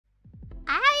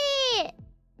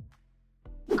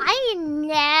I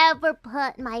never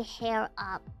put my hair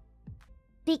up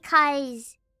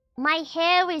because my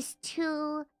hair is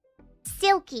too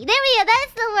silky. There we go.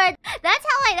 That's the word.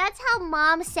 That's how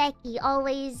Momseki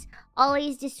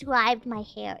always described my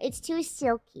hair. It's too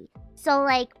silky. So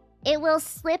like it will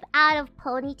slip out of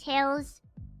ponytails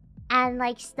and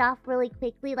like stuff really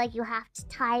quickly. Like you have to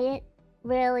tie it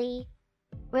really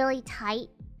tight.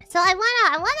 So I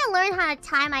wanna learn how to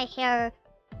tie my hair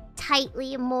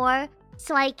tightly more,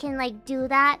 so I can like do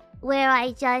that where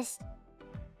I just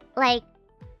like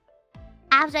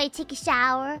after I take a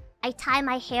shower, I tie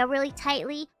my hair really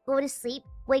tightly, go to sleep,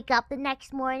 wake up the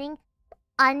next morning,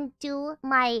 undo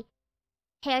my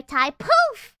hair tie,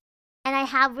 poof! And I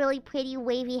have really pretty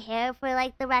wavy hair for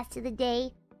like the rest of the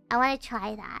day. I want to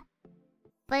try that.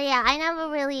 But yeah, I never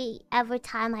really ever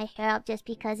tie my hair up just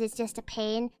because it's just a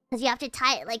pain. Because you have to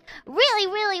tie it like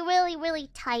really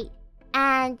tight.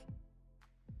 And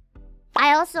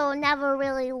I also never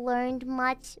really learned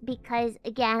much because,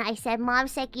 again, I said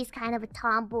Momseki's kind of a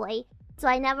tomboy. So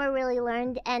I never really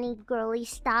learned any girly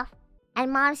stuff.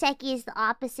 And Momseki is the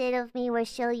opposite of me, where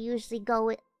she'll usually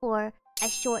go for a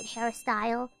short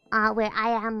hairstyle. Where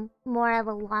I am more of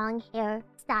a long hair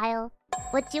style.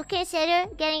 Would you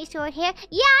consider getting short hair?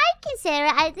 Yeah, I consider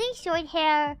it. I think short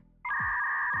hair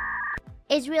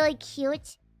is really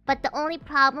cute. But the only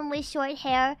problem with short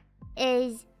hair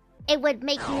is it would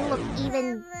make me look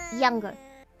even younger.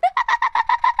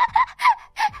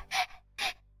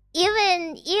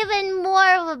 even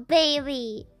more of a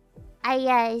baby, I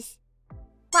guess.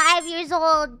 5 years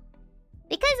old.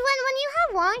 Because when you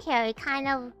have long hair, it kind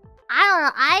of... I don't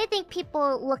know. I think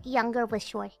people look younger with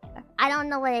short hair. I don't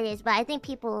know what it is, but I think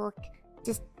people look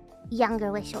just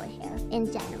younger with short hair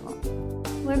in general.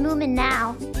 We're moving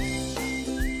now.